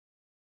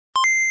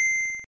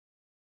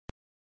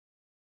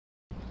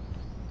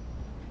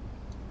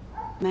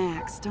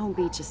Max, don't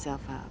beat yourself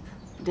up.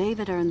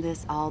 David earned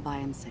this all by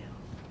himself.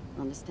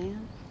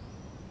 Understand?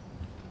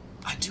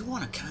 I do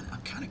want to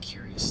I'm kind of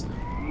curious though.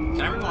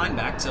 Can I rewind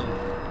back to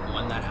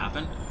when that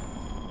happened?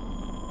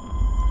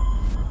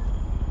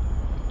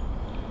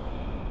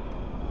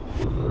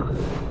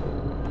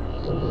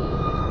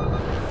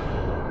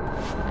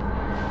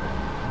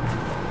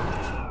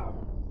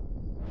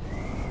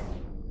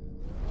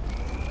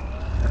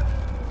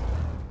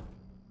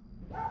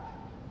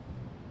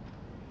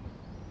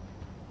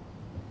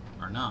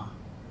 Or no?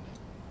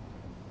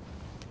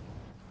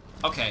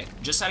 Okay,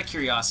 just out of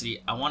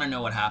curiosity, I want to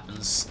know what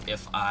happens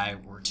if I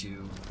were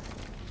to...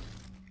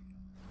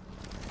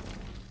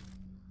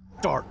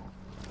 Start.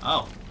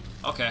 Oh,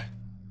 okay.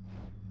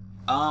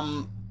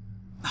 Oh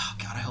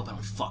god, I hope I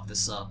don't fuck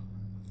this up.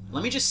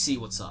 Let me just see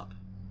what's up.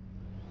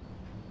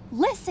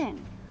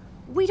 Listen!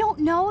 We don't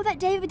know that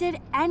David did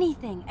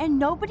anything, and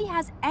nobody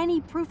has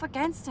any proof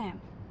against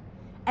him.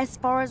 As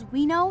far as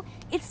we know,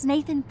 it's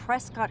Nathan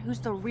Prescott who's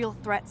the real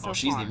threat so far. Oh,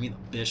 she's giving me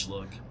the bitch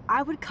look.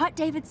 I would cut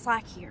David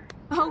slack here.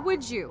 Oh,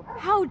 would you?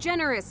 How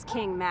generous,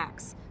 King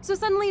Max. So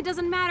suddenly it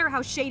doesn't matter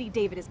how shady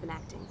David has been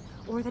acting,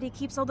 or that he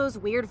keeps all those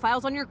weird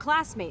files on your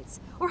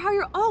classmates, or how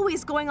you're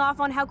always going off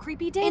on how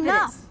creepy David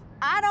Enough! is.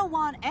 I don't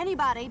want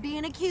anybody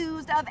being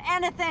accused of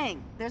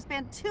anything. There's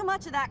been too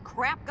much of that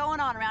crap going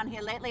on around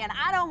here lately, and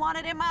I don't want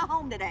it in my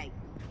home today.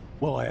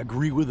 Well, I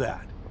agree with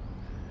that.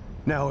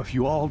 Now, if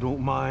you all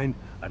don't mind,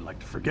 I'd like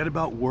to forget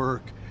about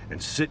work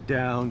and sit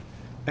down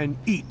and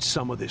eat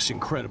some of this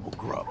incredible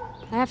grub.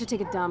 I have to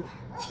take a dump.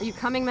 Are you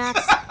coming,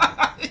 Max?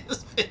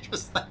 This bitch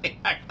was like,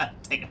 I gotta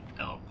take a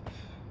dump.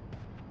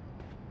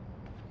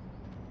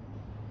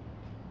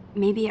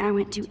 Maybe I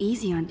went too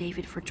easy on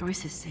David for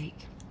Joyce's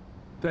sake.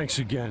 Thanks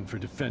again for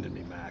defending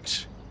me,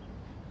 Max.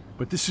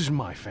 But this is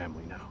my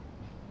family now.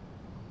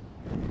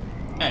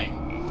 Hey,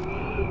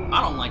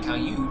 I don't like how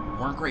you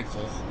weren't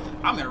grateful.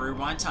 I'm gonna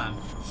rewind time.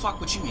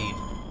 Fuck what you mean.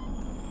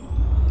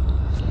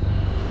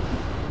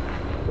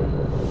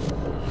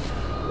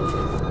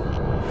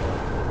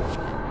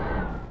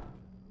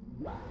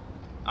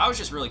 I was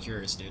just really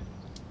curious, dude.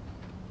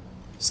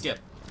 Skip.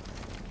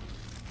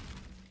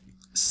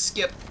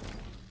 Skip.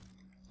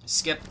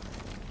 Skip.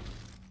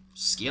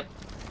 Skip.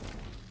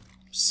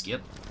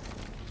 Skip.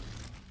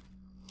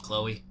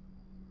 Chloe.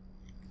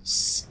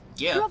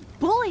 Skip. You're a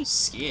bully!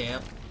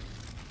 Skip.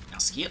 Now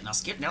skip, now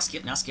skip, now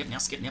skip, now skip, now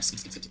skip, now skip,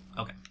 skip, skip, skip.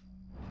 Okay.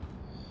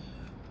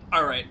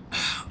 Alright.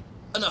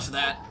 Enough of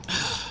that.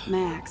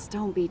 Max,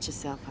 don't beat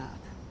yourself up.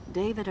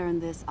 David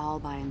earned this all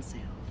by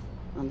himself.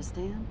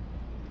 Understand?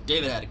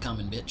 David had it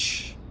coming,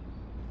 bitch.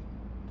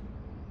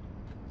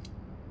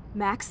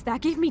 Max,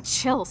 that gave me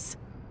chills.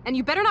 And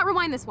you better not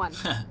rewind this one.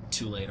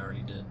 Too late,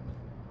 already did.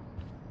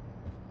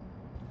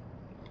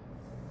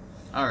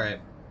 Alright.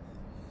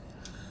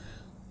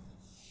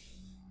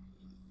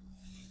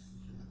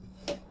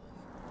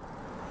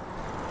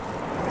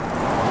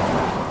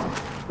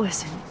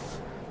 Listen,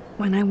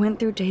 when I went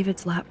through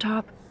David's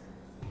laptop,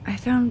 I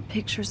found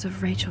pictures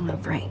of Rachel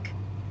and Frank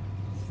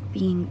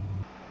being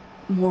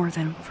more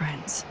than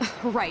friends.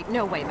 Right,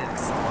 no way,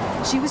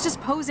 Max. She was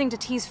just posing to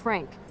tease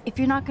Frank. If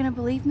you're not gonna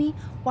believe me,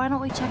 why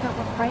don't we check out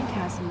what Frank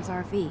has in his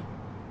RV?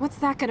 What's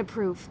that gonna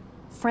prove?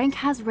 Frank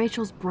has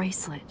Rachel's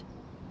bracelet.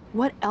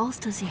 What else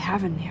does he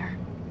have in there?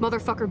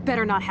 Motherfucker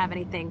better not have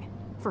anything.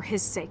 For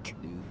his sake.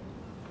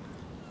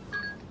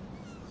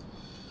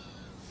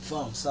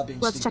 Phone, stop being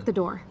Let's stupid. check the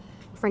door.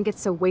 Frank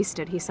gets so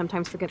wasted, he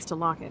sometimes forgets to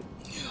lock it.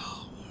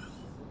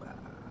 What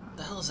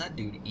the hell is that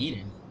dude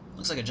eating?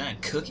 Looks like a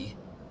giant cookie.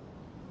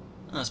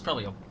 Oh, that's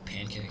probably a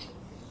pancake.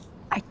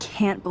 I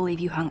can't believe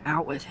you hung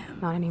out with him.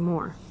 Not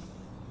anymore.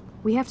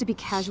 We have to be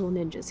casual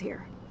ninjas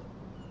here.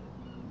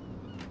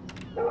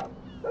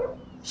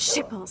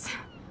 Shitballs.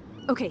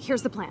 Okay,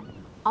 here's the plan.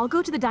 I'll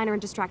go to the diner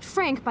and distract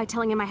Frank by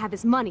telling him I have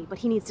his money, but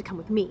he needs to come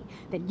with me.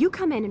 Then you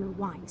come in and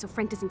rewind so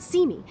Frank doesn't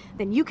see me.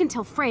 Then you can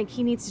tell Frank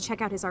he needs to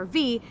check out his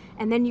RV,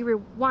 and then you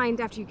rewind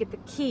after you get the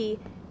key,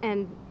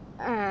 and...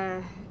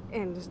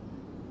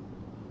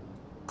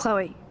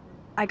 Chloe,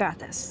 I got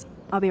this.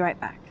 I'll be right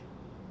back.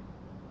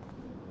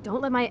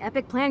 Don't let my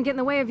epic plan get in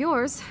the way of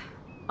yours.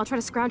 I'll try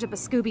to scrounge up a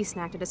Scooby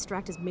snack to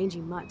distract his mangy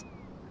mutt.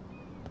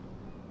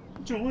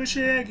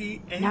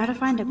 Now to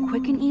find a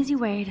quick and easy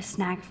way to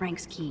snag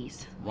Frank's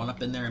keys. Run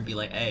up in there and be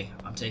like, hey,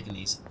 I'm taking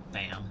these.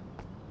 Bam.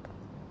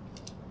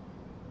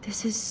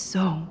 This is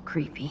so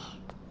creepy.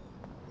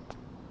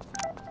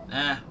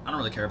 I don't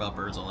really care about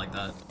birds all like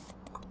that.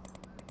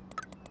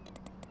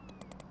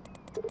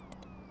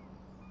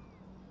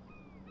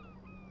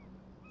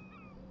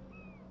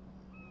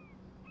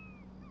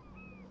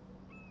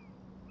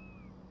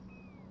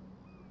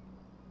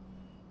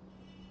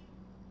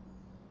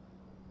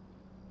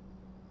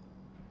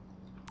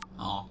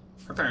 Oh,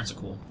 her parents are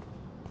cool.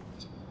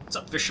 What's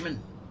up,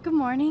 fisherman? Good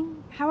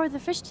morning. How are the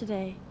fish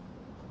today?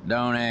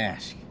 Don't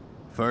ask.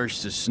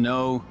 First the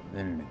snow,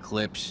 then an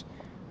eclipse.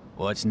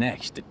 What's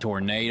next? A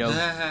tornado?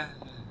 I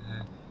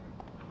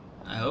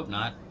hope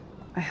not.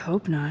 I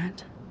hope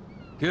not.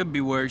 Could be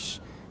worse.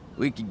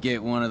 We could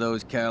get one of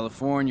those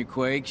California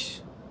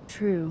quakes.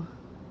 True.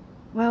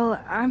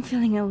 Well, I'm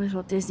feeling a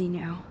little dizzy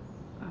now.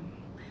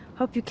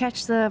 Hope you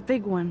catch the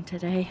big one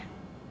today.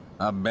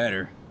 I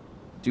better.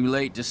 Too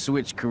late to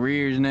switch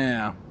careers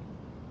now.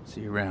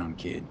 See you around,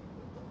 kid.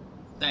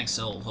 Thanks,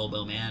 old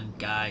hobo man,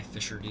 guy,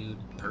 fisher dude,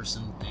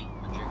 person, thing,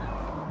 majigger.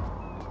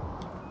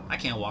 I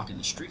can't walk in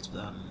the streets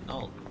without an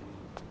adult.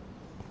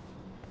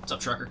 What's up,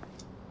 trucker?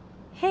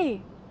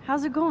 Hey,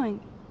 how's it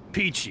going?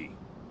 Peachy.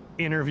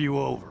 Interview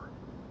over.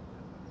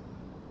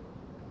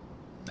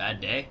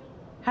 Bad day?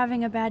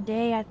 Having a bad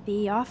day at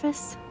the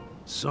office?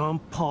 Some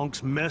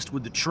punks messed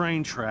with the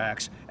train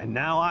tracks, and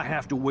now I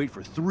have to wait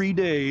for 3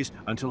 days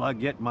until I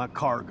get my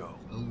cargo.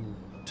 Ooh.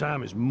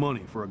 Time is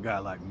money for a guy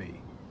like me.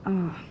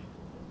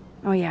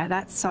 Oh yeah,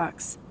 that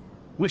sucks.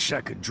 Wish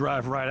I could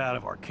drive right out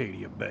of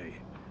Arcadia Bay.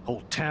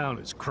 Whole town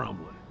is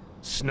crumbling.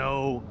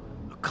 Snow,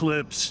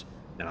 eclipse,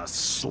 and a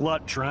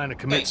slut trying to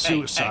commit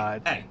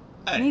suicide. Hey.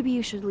 Maybe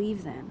you should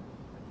leave then.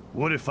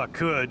 What if I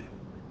could?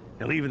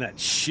 Hell, even that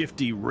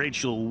shifty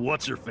Rachel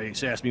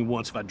What's-Her-Face asked me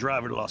once if I'd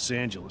drive her to Los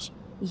Angeles.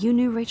 You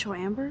knew Rachel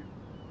Amber?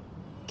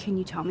 Can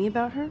you tell me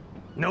about her?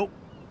 Nope.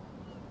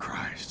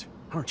 Christ,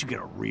 why don't you get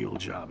a real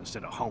job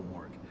instead of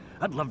homework?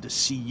 I'd love to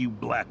see you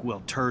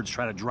Blackwell turds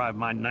try to drive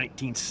my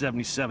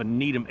 1977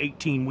 Needham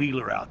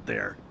 18-wheeler out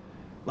there.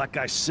 Like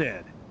I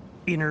said,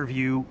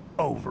 interview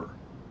over.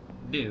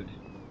 Dude.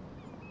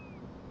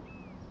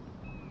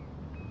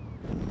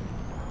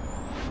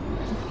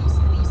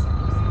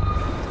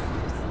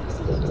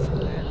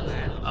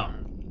 Oh.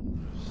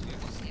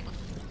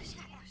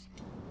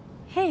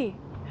 Hey,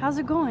 how's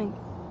it going?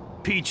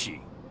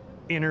 Peachy.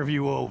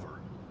 Interview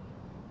over.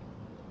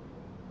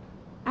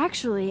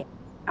 Actually,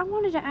 I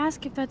wanted to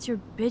ask if that's your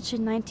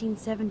bitchin'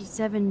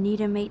 1977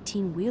 Needham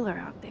 18-wheeler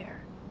out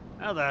there.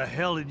 How the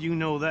hell did you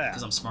know that?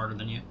 Because I'm smarter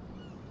than you.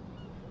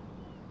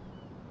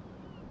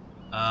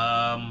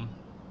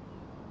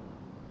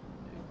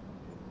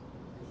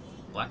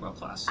 Blackwell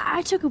class.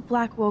 I took a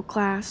Blackwell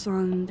class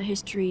on the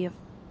history of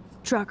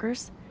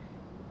truckers.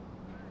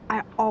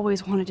 I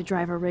always wanted to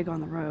drive a rig on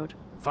the road.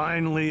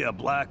 Finally, a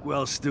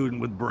Blackwell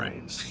student with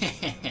brains.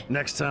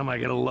 Next time I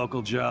get a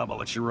local job, I'll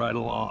let you ride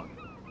along.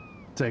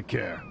 Take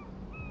care.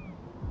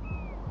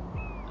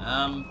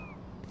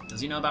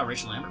 Does he know about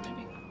Rachel Amber,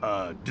 maybe?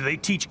 Do they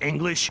teach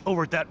English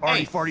over at that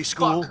arty-farty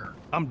school? Fuck her.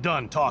 I'm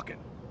done talking.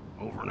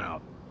 Over and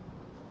out.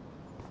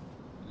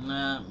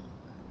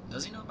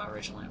 Does he know about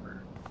Rachel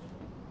Amber?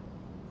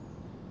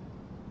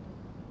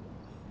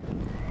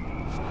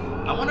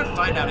 I want to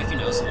find out if he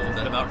knows a little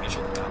bit about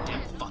Rachel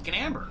goddamn fucking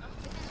Amber.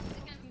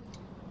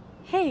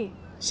 Hey,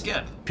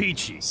 Skip.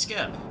 Peachy.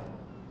 Skip.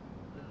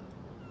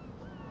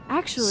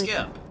 actually,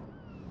 Skip.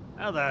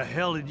 How the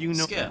hell did you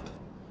know? Skip.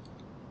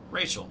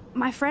 Rachel.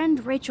 my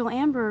friend Rachel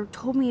Amber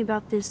told me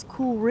about this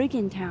cool rig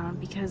in town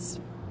because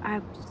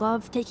I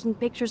love taking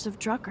pictures of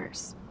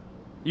truckers.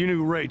 You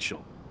knew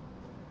Rachel.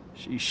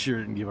 She sure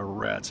didn't give a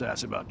rat's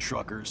ass about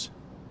truckers.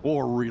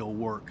 Or real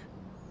work.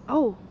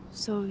 Oh,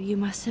 so you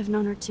must have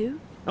known her too?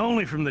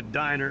 Only from the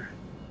diner.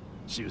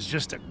 She was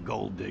just a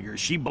gold digger.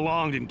 She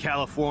belonged in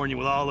California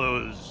with all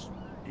those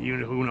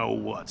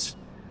you-know-who-know-whats.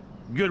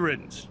 Good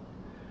riddance.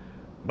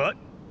 But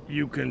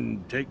you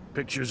can take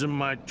pictures of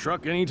my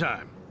truck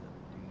anytime.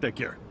 Take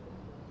care.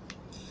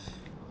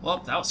 Well,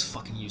 that was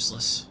fucking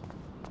useless.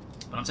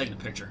 But I'm taking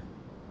the picture.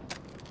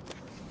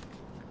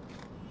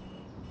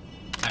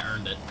 I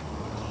earned it.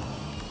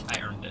 I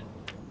earned it.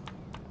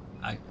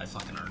 I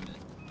fucking earned it.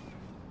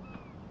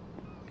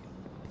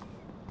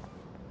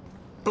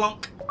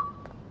 Blunk.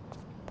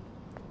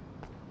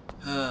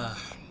 I'm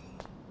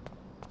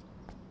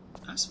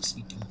supposed to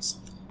be doing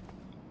something.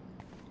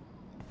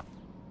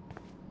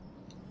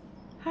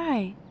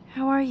 Hi,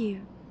 how are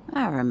you?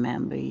 I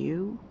remember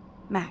you.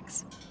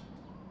 Max.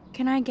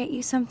 Can I get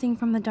you something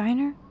from the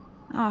diner?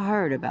 I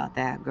heard about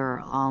that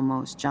girl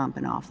almost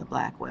jumping off the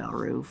Blackwell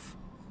roof.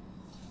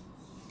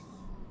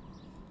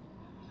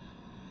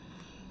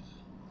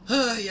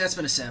 Yeah, it's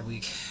been a sad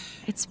week.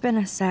 It's been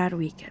a sad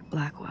week at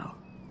Blackwell.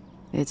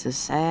 It's a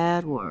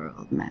sad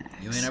world, Max.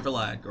 You ain't ever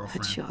lied, girlfriend.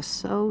 But you're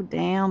so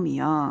damn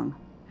young.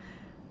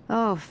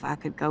 Oh, if I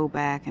could go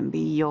back and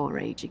be your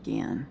age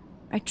again.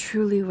 I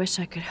truly wish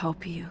I could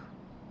help you.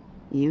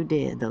 You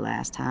did the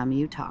last time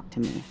you talked to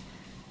me.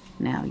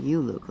 Now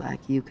you look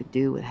like you could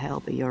do with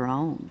help of your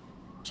own.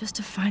 Just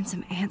to find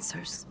some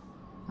answers.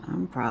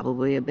 I'm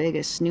probably a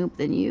bigger snoop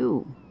than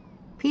you.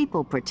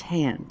 People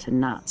pretend to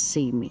not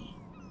see me,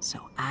 so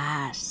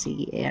I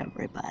see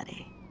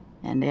everybody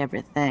and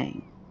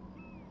everything.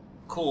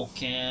 Cool.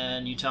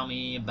 Can you tell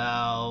me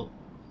about...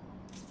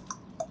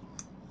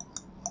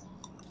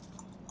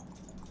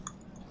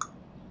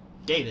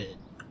 David?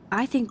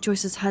 I think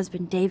Joyce's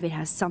husband David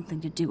has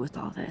something to do with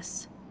all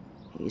this.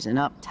 He's an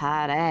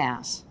uptight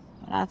ass,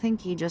 but I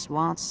think he just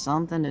wants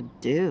something to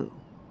do.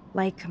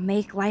 Like,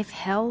 make life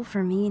hell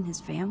for me and his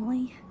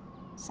family?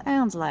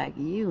 Sounds like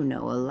you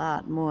know a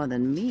lot more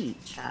than me,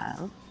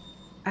 child.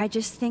 I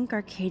just think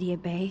Arcadia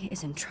Bay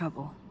is in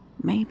trouble.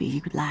 Maybe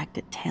you'd like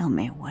to tell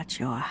me what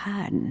you're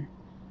hiding.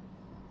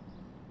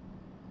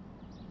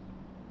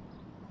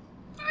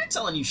 I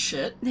telling you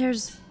shit.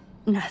 There's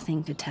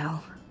nothing to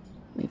tell.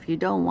 If you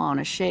don't want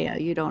to share,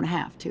 you don't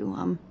have to.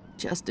 I'm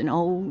just an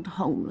old,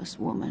 homeless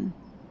woman.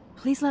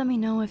 Please let me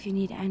know if you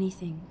need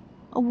anything.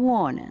 A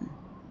warning.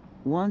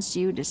 Once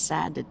you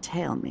decide to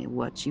tell me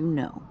what you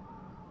know.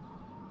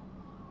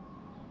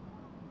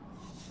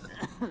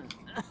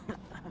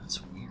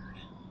 That's weird.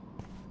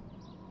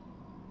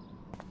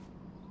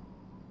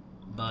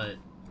 But,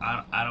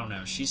 I don't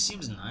know. She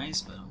seems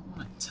nice, but I don't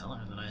want to tell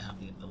her that I have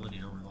the ability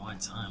to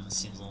rewind time. This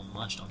seems a little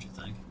much, don't you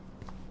think?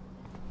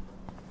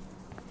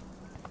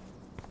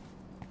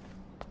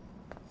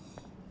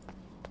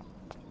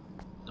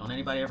 Don't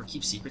anybody ever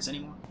keep secrets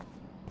anymore?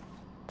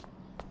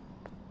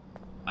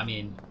 I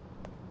mean...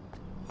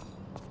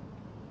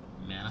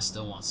 Man, I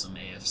still want some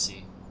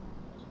AFC.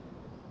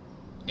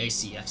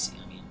 ACFC,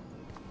 I mean.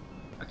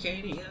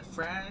 Arcadia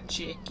fried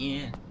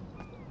chicken.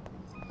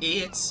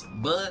 It's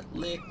butt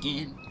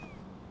licking.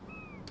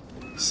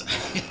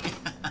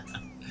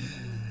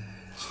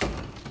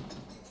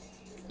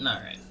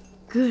 Alright.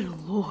 Good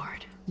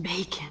lord,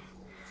 bacon.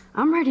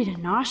 I'm ready to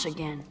nosh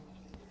again.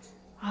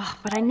 Ugh,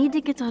 but I need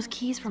to get those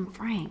keys from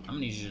Frank. I'm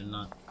gonna need you to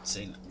not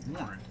say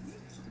more.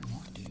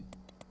 More, dude.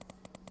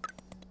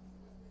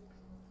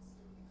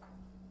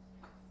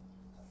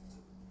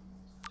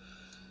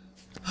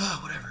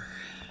 Whatever.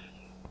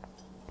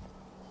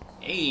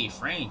 Hey,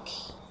 Frank.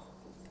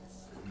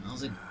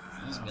 How's it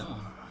going?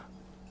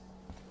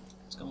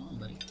 What's going on,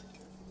 buddy?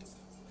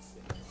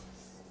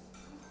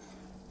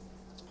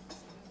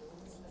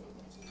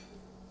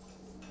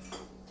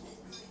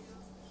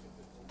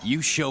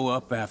 You show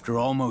up after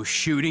almost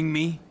shooting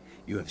me?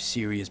 You have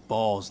serious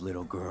balls,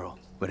 little girl.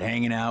 But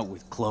hanging out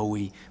with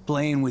Chloe,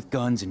 playing with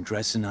guns and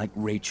dressing like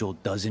Rachel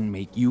doesn't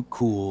make you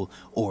cool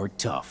or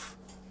tough.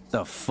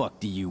 The fuck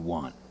do you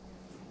want?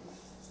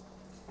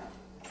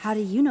 How do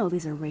you know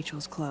these are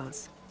Rachel's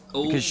clothes?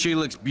 Oh. Because she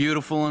looks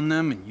beautiful in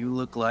them and you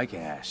look like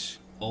ass.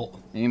 Oh.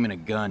 Aiming a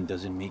gun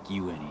doesn't make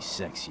you any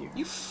sexier.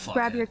 You fuck.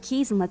 Grab your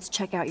keys and let's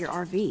check out your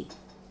RV.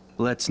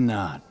 Let's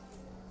not.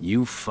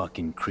 You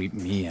fucking creep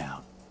me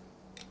out.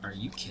 Are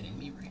you kidding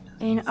me right now?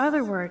 In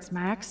other words,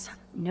 Max,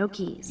 no You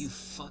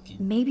keys. fucking...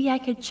 Maybe I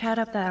could chat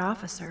up that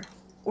officer,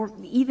 or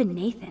even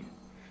Nathan,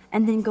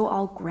 and then go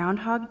all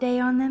Groundhog Day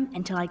on them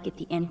until I get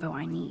the info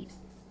I need.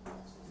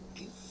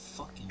 You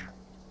fucking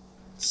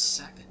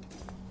sack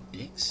of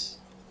dicks.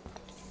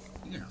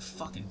 You gonna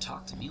fucking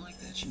talk to me like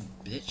that, you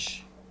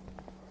bitch?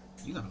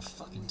 You gonna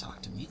fucking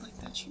talk to me like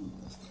that, you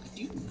motherfucker?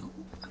 Do you know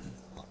I'm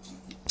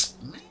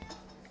fucking... Man.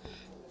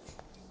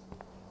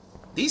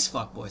 These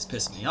fuckboys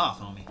piss me off,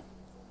 homie.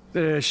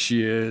 There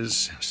she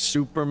is,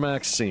 Super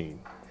Maxine.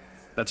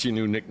 That's your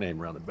new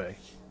nickname around the bay.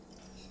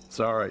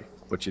 Sorry,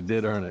 but you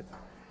did earn it.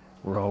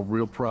 We're all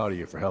real proud of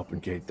you for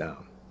helping Kate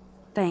down.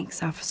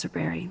 Thanks, Officer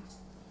Barry.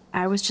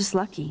 I was just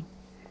lucky.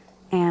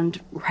 And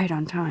right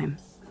on time.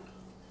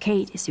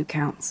 Kate is who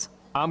counts.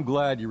 I'm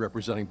glad you're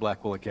representing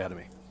Blackwell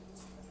Academy.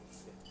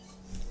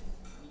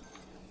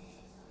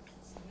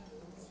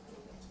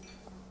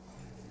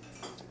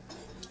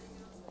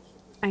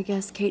 I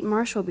guess Kate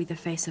Marsh will be the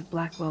face of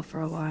Blackwell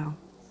for a while.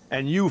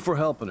 And you for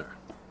helping her.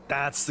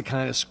 That's the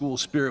kind of school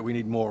spirit we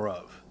need more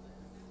of.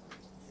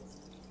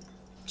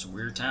 It's a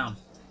weird town.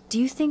 Do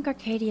you think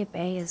Arcadia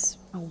Bay is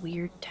a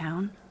weird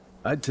town?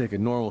 I'd take a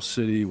normal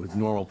city with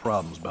normal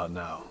problems about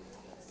now.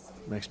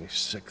 Makes me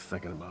sick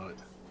thinking about it.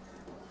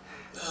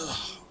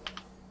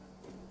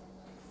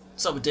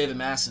 What's up with David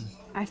Masson?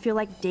 I feel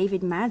like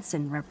David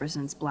Madsen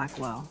represents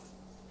Blackwell.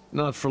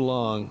 Not for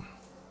long.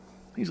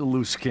 He's a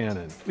loose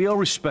cannon. We all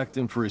respect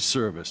him for his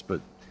service,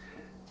 but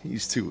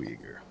he's too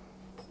eager.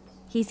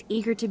 He's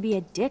eager to be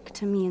a dick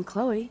to me and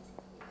Chloe.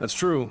 That's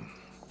true.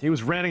 He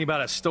was ranting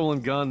about a stolen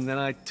gun, then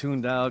I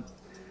tuned out.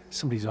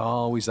 Somebody's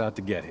always out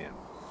to get him.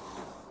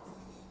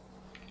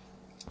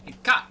 Hey,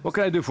 cop! What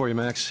can I do for you,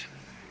 Max?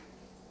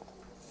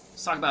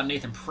 Let's talk about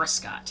Nathan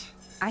Prescott.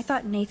 I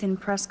thought Nathan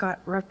Prescott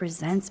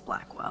represents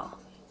Blackwell.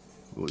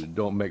 Well,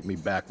 don't make me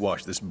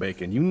backwash this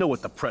bacon. You know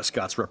what the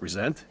Prescotts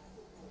represent.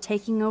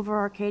 Taking over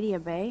Arcadia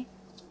Bay?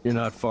 You're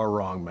not far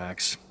wrong,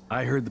 Max.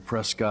 I heard the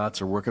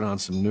Prescotts are working on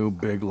some new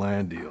big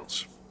land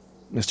deals.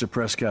 Mr.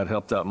 Prescott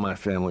helped out my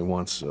family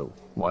once a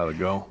while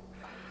ago,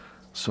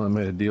 so I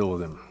made a deal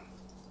with him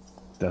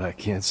that I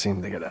can't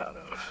seem to get out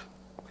of.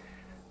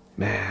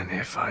 Man,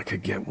 if I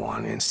could get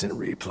one instant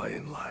replay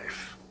in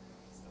life.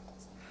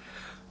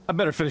 I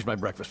better finish my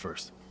breakfast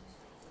first.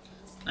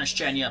 Nice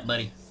chatting you up,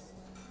 buddy.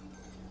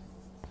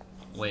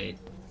 Wait.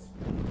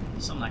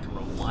 Something I can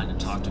rewind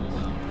and talk to him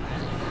about.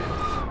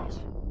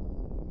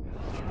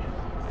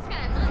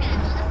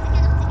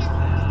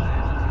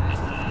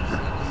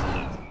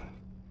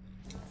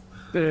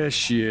 There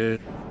she is.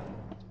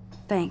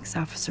 Thanks,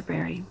 Officer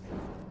Barry.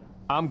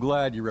 I'm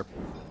glad you What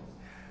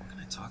can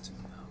I talk to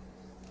him about?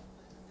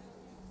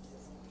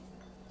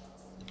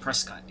 The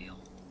Prescott deal.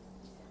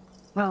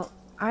 Well,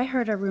 I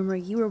heard a rumor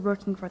you were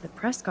working for the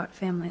Prescott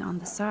family on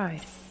the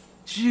side.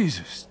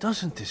 Jesus,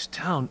 doesn't this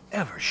town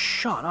ever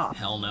shut up?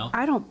 Hell no.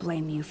 I don't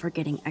blame you for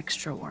getting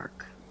extra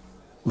work.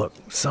 Look,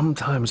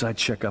 sometimes I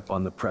check up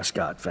on the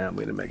Prescott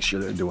family to make sure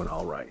they're doing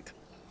all right.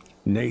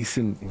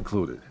 Nathan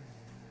included.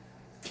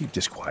 Keep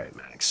this quiet,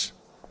 Max.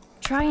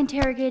 Try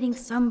interrogating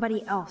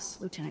somebody else,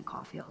 Lieutenant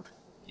Caulfield.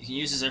 You can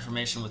use this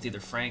information with either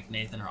Frank,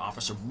 Nathan, or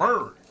Officer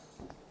Bird.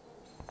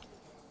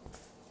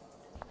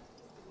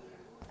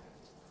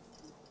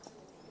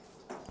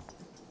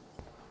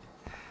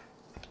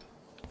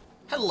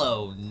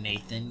 Hello,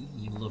 Nathan,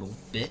 you little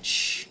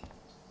bitch.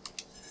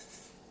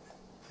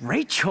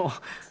 Rachel?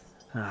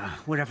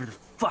 Whatever the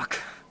fuck.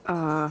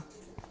 Oh,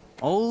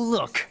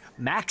 look.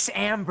 Max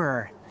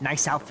Amber.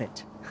 Nice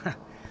outfit.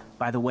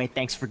 By the way,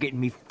 thanks for getting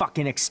me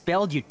fucking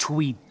expelled, you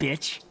twee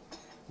bitch.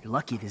 You're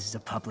lucky this is a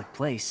public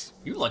place.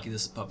 You're lucky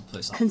this is a public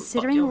place.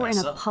 Considering we're in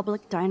a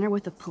public diner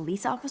with a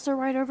police officer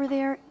right over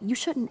there, you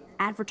shouldn't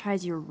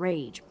advertise your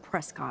rage,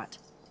 Prescott.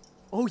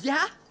 Oh,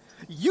 yeah?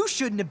 You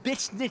shouldn't have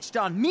bitch snitched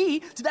on me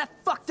to that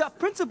fucked up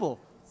principal.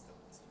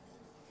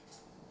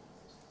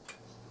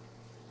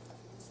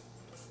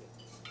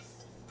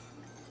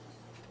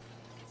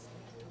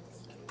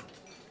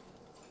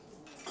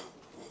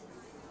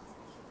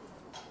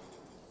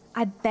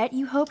 I bet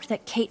you hoped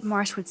that Kate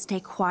Marsh would stay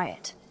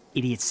quiet.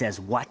 Idiot says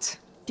what?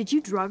 Did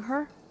you drug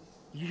her?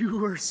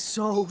 You are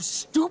so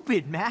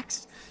stupid,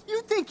 Max.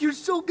 You think you're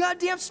so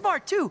goddamn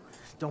smart, too.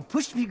 Don't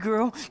push me,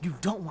 girl. You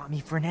don't want me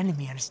for an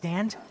enemy,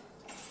 understand?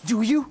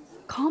 Do you?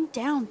 Calm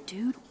down,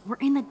 dude. We're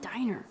in the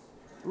diner.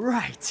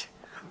 Right.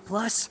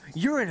 Plus,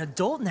 you're an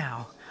adult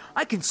now.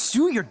 I can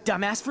sue your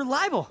dumbass for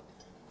libel.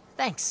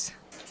 Thanks.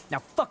 Now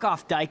fuck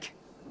off, dyke.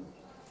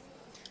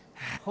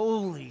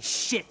 Holy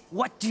shit,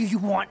 what do you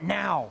want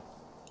now?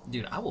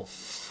 Dude, I will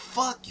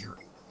fuck your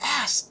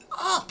ass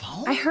up,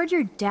 homie. I heard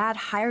your dad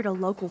hired a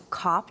local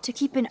cop to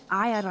keep an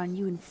eye out on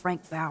you and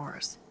Frank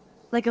Bowers.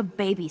 Like a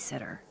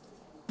babysitter.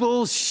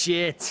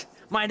 Bullshit.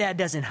 My dad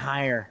doesn't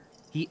hire.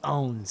 He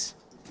owns.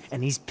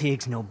 And these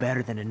pigs know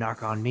better than to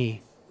narc on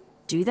me.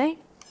 Do they?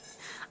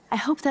 I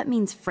hope that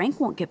means Frank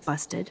won't get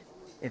busted.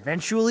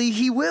 Eventually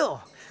he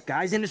will.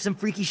 Guy's into some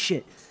freaky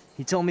shit.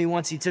 He told me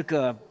once he took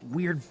a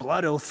weird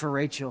blood oath for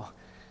Rachel.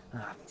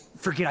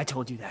 Forget I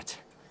told you that.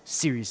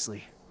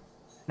 Seriously.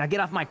 Now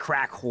get off my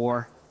crack,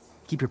 whore.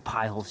 Keep your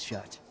pie holes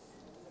shut.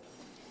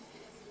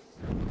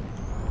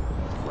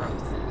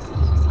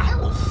 I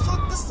will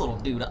fuck this little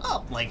dude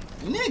up, like,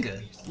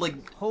 nigga.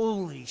 Like,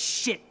 holy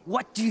shit,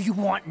 what do you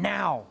want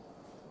now?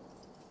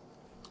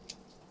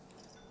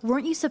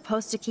 Weren't you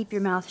supposed to keep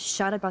your mouth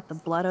shut about the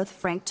blood oath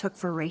Frank took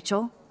for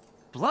Rachel?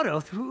 Blood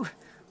oath? Who?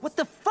 What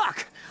the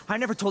fuck? I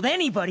never told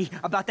anybody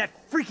about that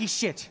freaky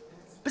shit.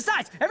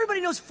 Besides,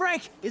 everybody knows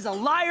Frank is a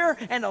liar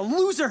and a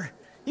loser.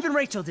 Even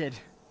Rachel did.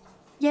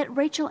 Yet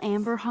Rachel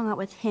Amber hung out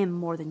with him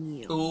more than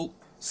you. ooh.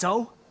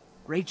 So,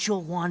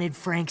 Rachel wanted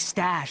Frank's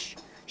stash.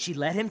 She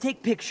let him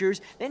take pictures,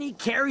 then he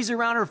carries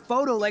around her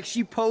photo like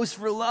she posed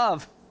for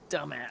love.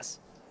 Dumbass.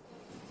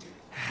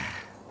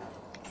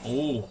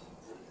 Oh.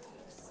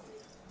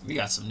 We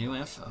got some new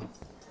info.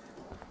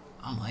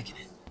 I'm liking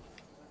it.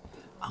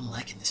 I'm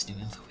liking this new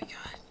info we got.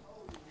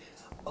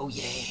 Oh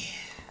yeah.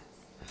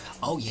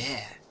 Oh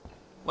yeah.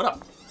 What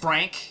up,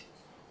 Frank?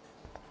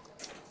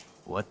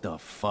 What the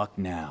fuck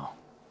now?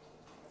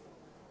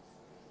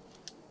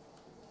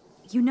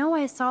 You know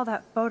I saw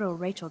that photo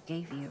Rachel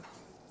gave you.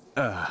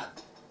 How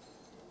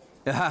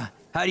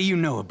do you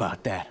know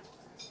about that?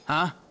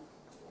 Huh?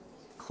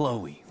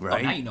 Chloe, Oh,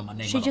 right? now you know my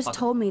name, She just motherfucker.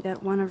 told me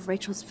that one of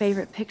Rachel's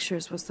favorite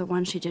pictures was the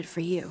one she did for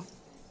you.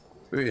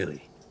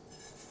 Really?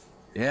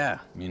 Yeah,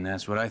 I mean,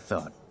 that's what I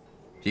thought.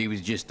 She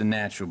was just a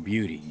natural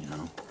beauty, you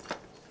know?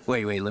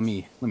 Wait, let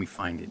me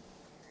find it.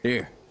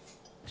 Here,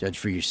 judge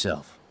for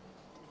yourself.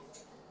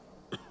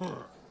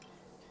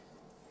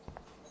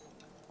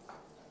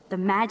 The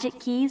magic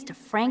keys to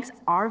Frank's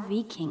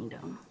RV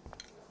kingdom.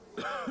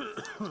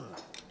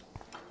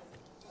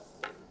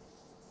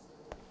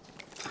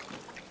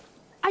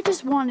 I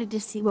just wanted to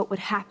see what would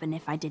happen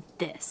if I did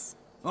this.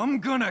 I'm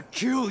gonna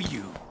kill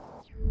you.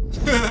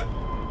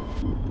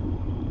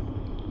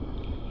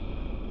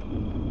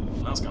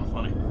 That was kind of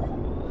funny.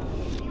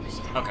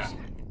 Okay.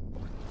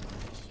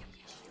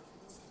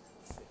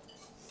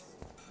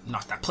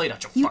 Knock that plate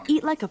out your You fucking...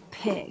 eat like a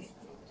pig.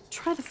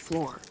 Try the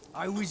floor.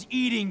 I was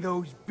eating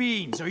those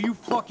beans. Are you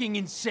fucking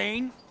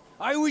insane?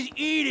 I was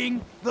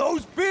eating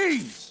those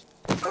beans!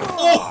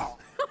 Oh!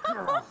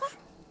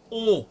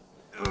 Oh!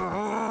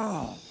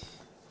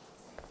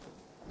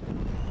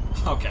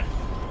 Okay.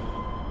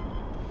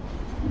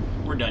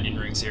 We're done in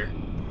rings here.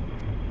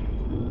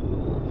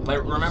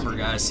 But remember,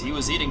 guys, he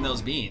was eating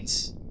those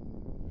beans.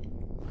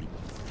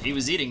 He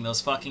was eating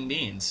those fucking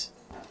beans.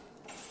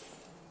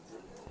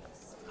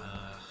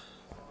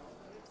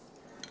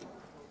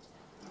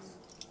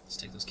 Let's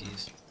take those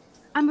keys.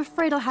 I'm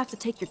afraid I'll have to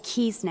take your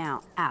keys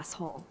now,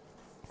 asshole.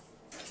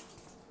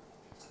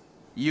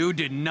 You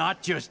did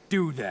not just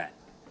do that.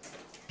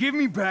 Give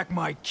me back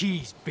my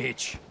keys,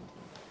 bitch.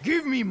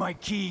 Give me my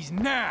keys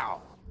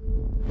now!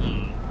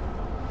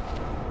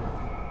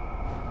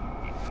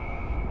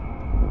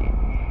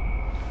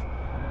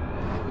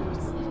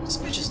 This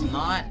bitch is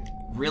not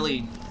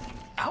really...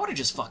 I would have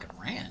just fucking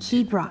ran.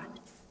 He brought.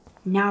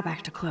 Now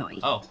back to Chloe.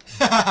 Oh.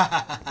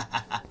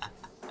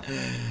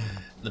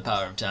 The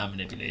power of time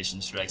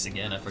manipulation strikes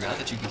again. I forgot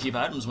that you can keep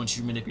items once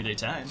you manipulate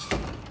time.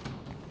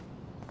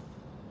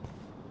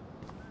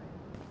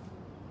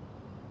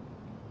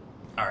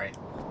 Alright.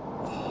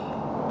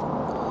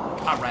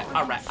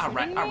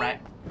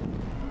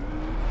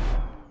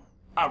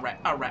 Alright.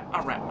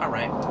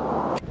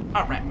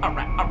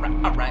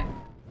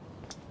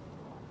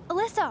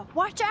 Alyssa,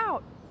 watch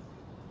out!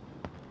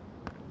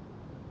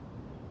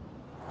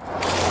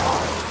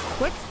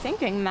 Quick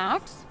thinking,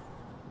 Max.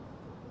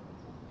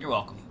 You're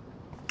welcome.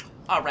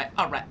 Alright.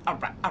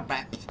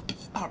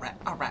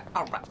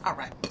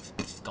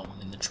 Going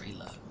in the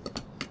trailer.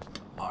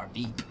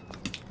 RV.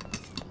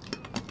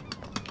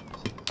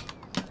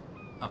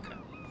 Okay.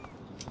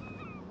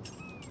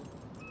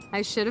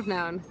 I should have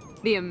known.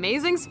 The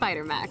amazing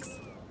Spider Max.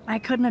 I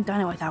couldn't have done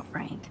it without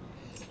Frank.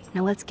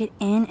 Now let's get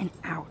in and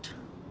out.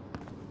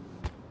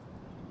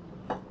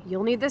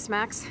 You'll need this,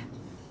 Max.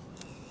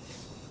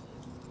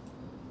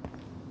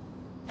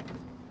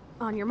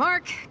 On your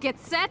mark, get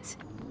set,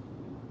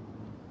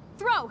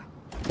 throw!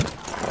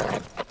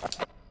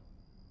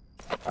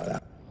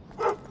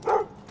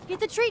 Get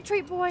the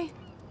treat, boy!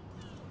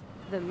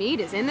 The meat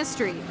is in the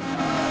street.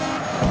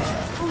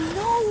 Oh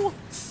no!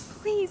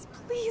 Please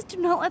do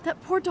not let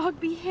that poor dog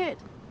be hit.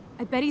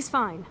 I bet he's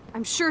fine.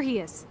 I'm sure he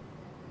is.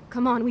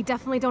 Come on, we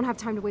definitely don't have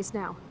time to waste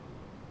now.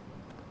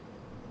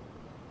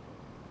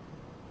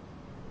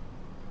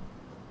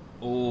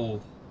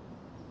 Oh.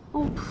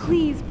 Oh,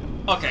 please.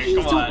 Okay, Please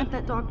come don't on. let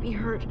that dog be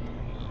hurt.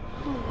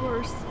 Or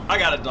worse. I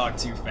got a dog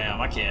too,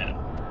 fam. I can't.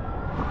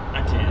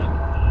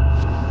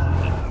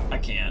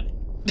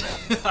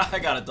 I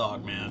got a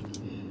dog, man.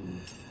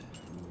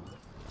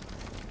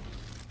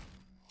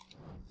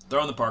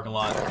 Throw in the parking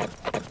lot. Get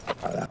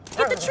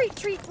the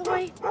treat,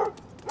 boy!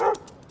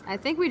 I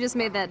think we just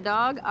made that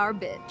dog our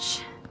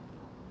bitch.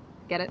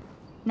 Get it?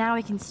 Now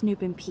we can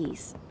snoop in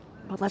peace.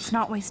 But let's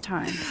not waste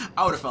time.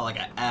 I would have felt like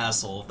an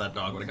asshole if that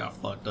dog would have got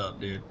fucked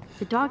up, dude.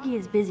 The doggy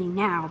is busy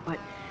now, but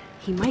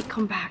he might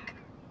come back.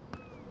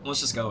 Let's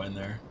just go in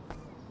there.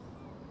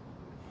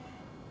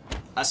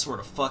 I swear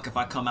to fuck, if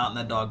I come out and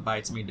that dog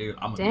bites me, dude,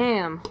 I'm gonna...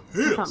 Damn.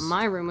 I thought Yes.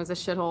 my room was a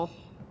shithole.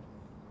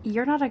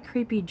 You're not a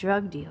creepy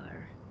drug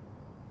dealer.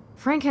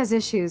 Frank has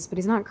issues, but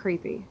he's not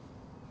creepy.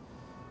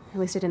 At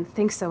least I didn't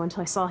think so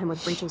until I saw him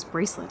with Rachel's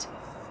bracelet.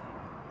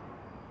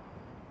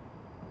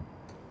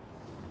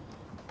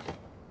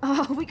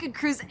 Oh, we could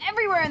cruise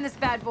everywhere in this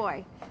bad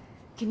boy!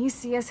 Can you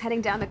see us heading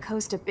down the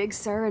coast to Big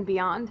Sur and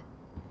beyond?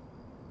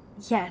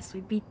 Yes,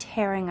 we'd be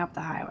tearing up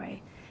the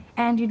highway.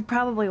 And you'd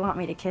probably want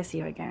me to kiss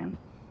you again.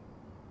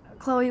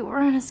 Chloe, we're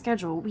on a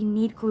schedule. We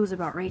need clues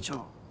about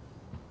Rachel.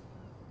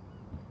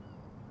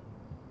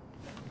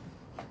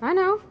 I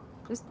know.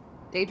 Just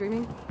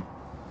daydreaming.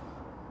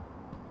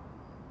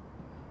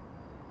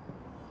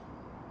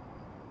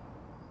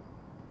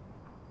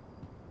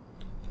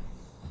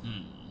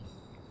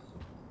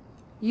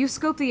 You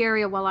scope the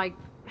area while I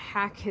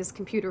hack his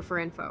computer for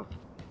info.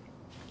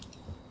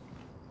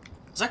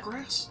 Is that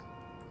grass?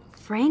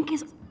 Frank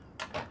is...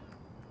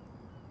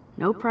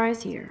 No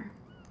prize here.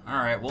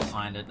 Alright, we'll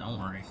find it, don't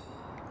worry.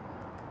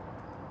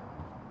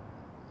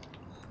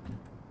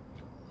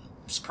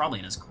 It's probably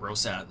in his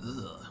gross ass.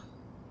 Ugh.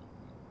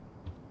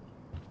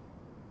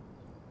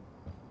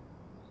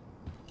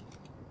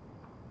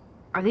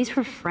 Are these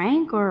for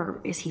Frank, or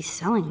is he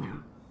selling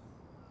them?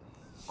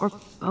 Or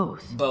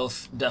both?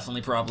 Both.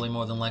 Definitely, probably,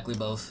 more than likely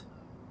both.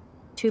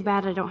 Too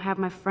bad I don't have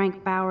my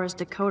Frank Bowers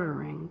decoder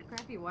ring.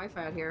 Crappy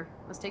Wi-Fi out here.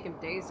 Must take him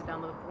days to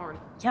download porn.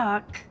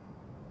 Yuck.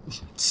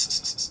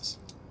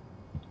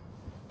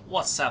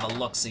 Let's have a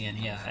look-see in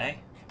here, hey?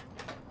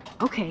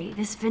 Okay,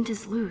 this vent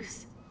is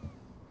loose.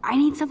 I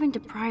need something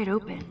to pry it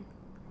open.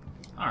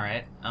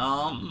 Alright,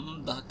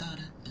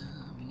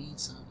 we need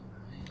something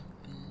right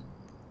open.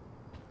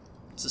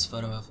 What's this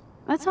photo of?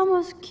 That's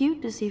almost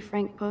cute to see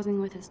Frank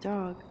posing with his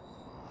dog.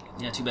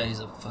 Yeah, too bad he's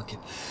a fucking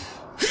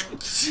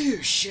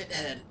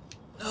shithead.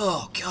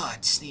 Oh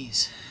god,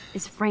 sneeze.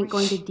 Is Frank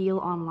going to deal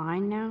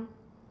online now?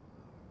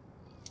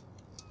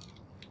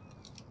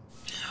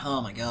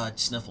 Oh my god,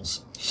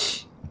 sniffles.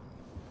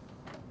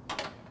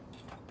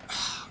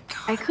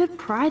 I could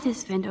pry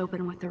this vent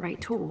open with the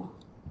right tool.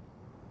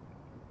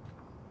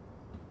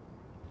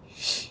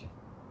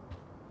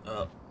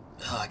 Oh,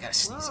 I gotta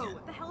sneeze again.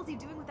 What the hell is he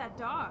doing with that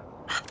dog?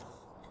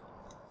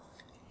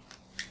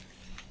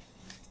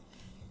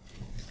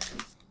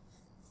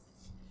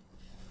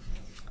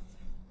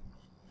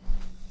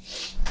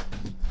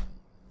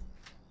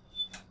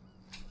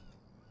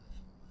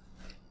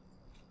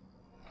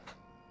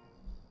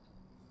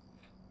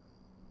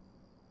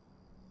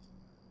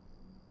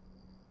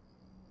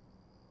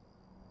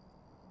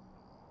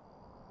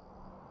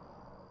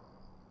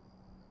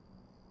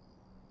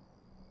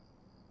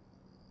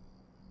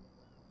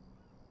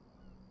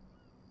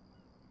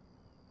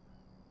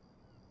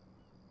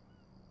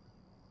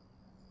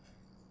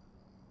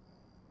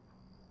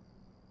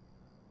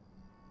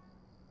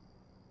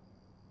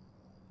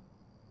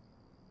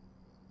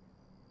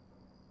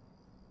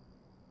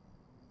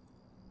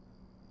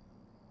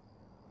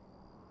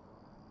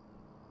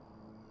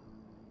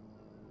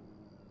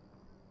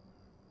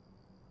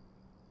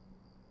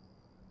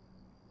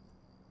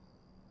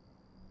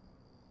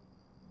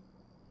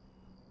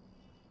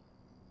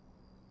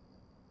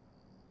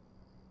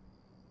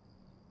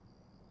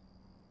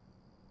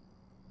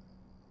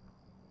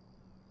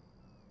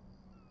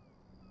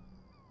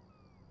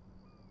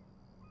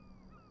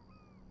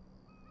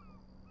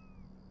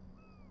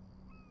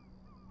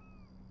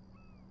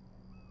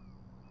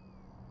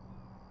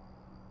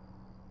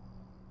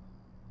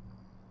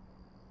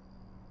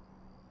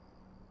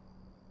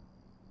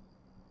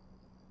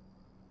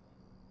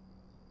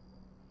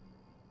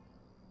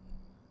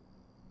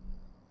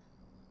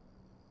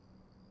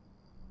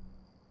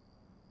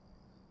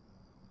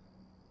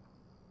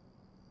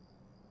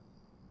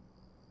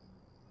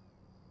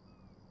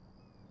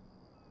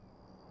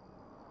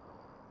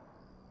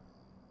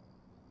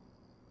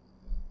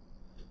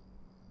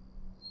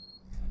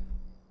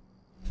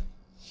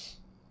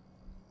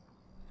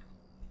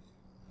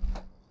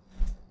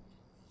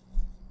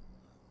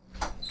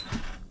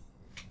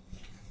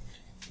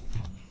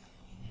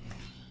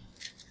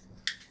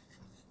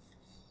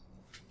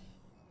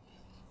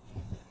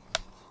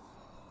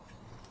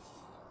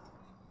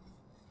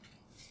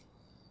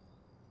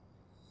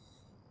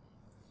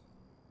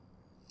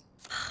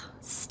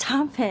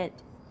 Stop it.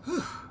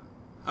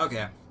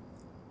 Okay.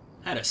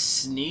 Had a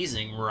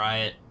sneezing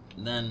riot,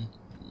 then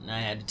I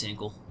had to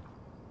tinkle.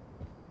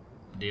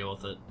 Deal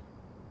with it.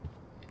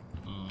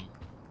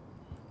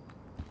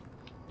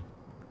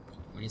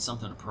 We need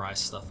something to pry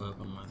stuff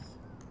open with.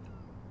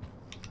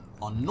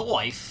 A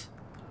knife?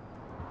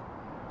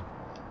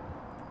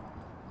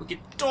 We could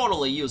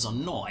totally use a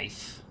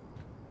knife.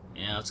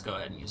 Yeah, let's go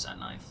ahead and use that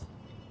knife.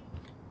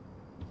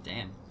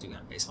 Damn, do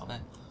got a baseball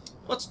bat.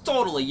 Let's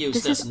totally use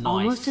this This is knife.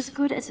 almost as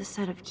good as a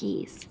set of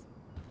keys.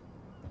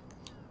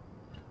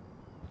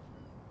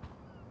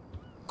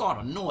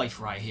 Got a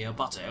knife right here,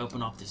 about to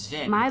open up this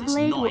vent My with this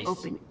blade knife. will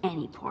open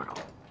any portal.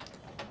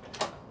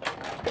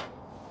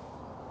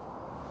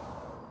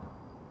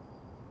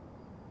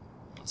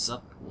 What's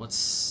up?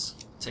 Let's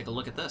take a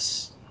look at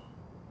this.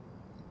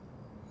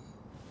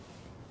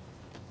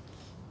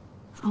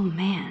 Oh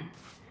man,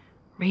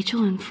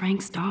 Rachel and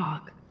Frank's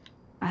dog.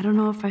 I don't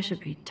know if I should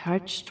be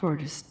touched or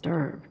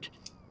disturbed.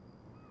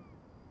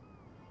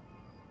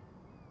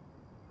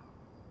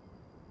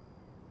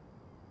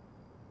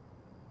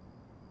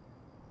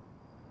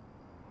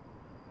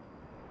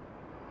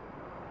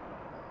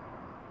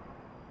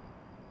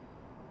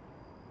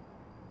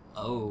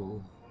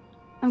 Oh.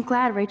 I'm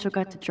glad Rachel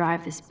got to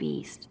drive this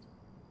beast.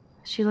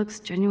 She looks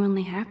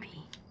genuinely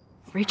happy.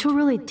 Rachel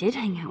really did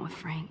hang out with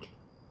Frank.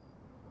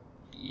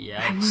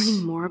 Yikes. I'm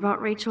learning more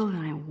about Rachel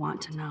than I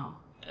want to know.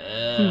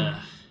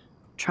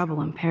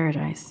 Trouble in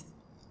paradise.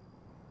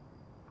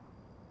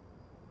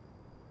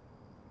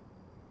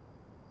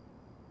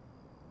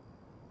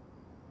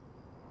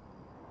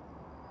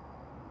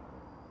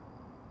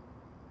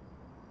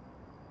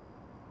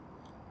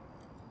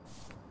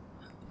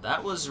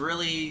 That was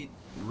really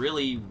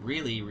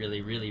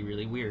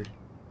weird.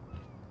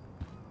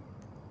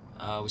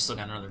 We still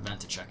got another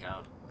vent to check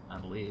out, I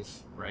believe,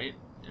 right?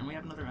 Didn't we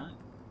have another vent?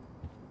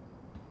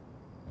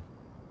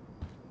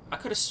 I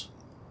could've...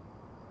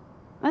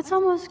 That's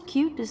almost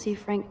cute to see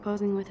Frank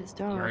posing with his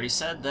dog. You already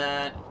said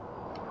that.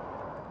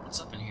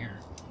 What's up in here?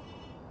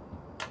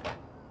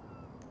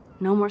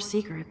 No more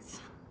secrets.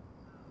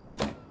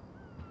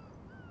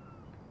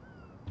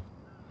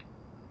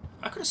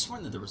 I could've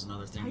sworn that there was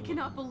another thing. I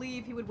cannot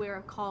believe he would wear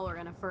a collar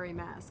and a furry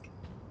mask.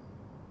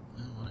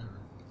 Whatever.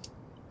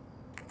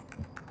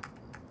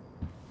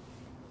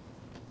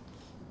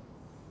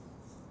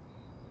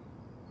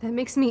 That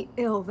makes me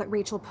ill that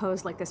Rachel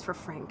posed like this for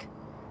Frank.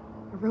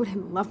 I wrote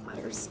him love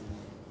letters.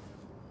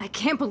 I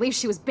can't believe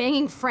she was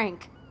banging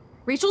Frank.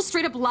 Rachel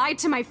straight up lied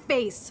to my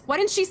face. Why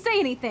didn't she say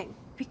anything?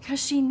 Because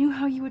she knew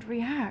how you would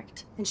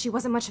react. Then she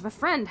wasn't much of a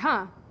friend,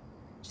 huh?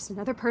 Just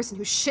another person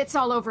who shits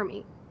all over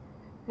me.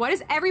 Why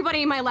does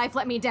everybody in my life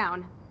let me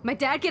down? My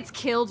dad gets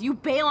killed, you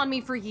bail on me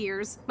for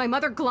years, my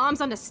mother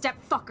gloms onto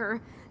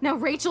stepfucker, now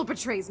Rachel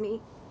betrays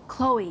me.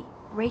 Chloe,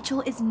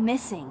 Rachel is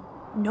missing.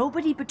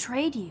 Nobody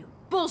betrayed you.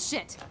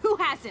 Bullshit! Who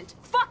hasn't?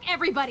 Fuck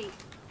everybody!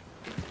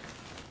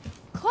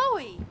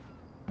 Chloe!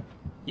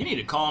 You need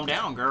to calm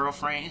down,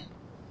 girlfriend.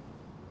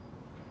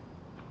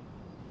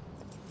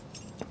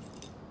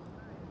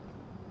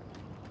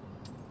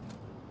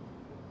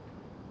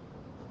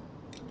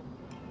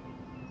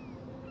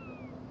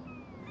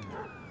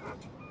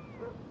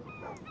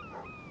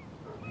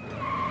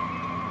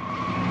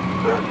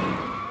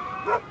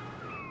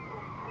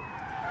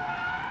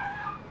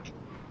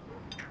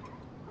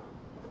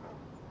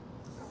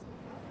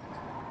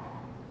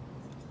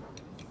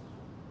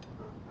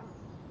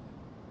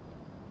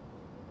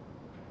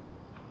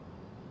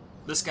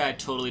 This guy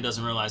totally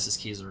doesn't realize his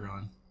keys are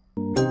gone.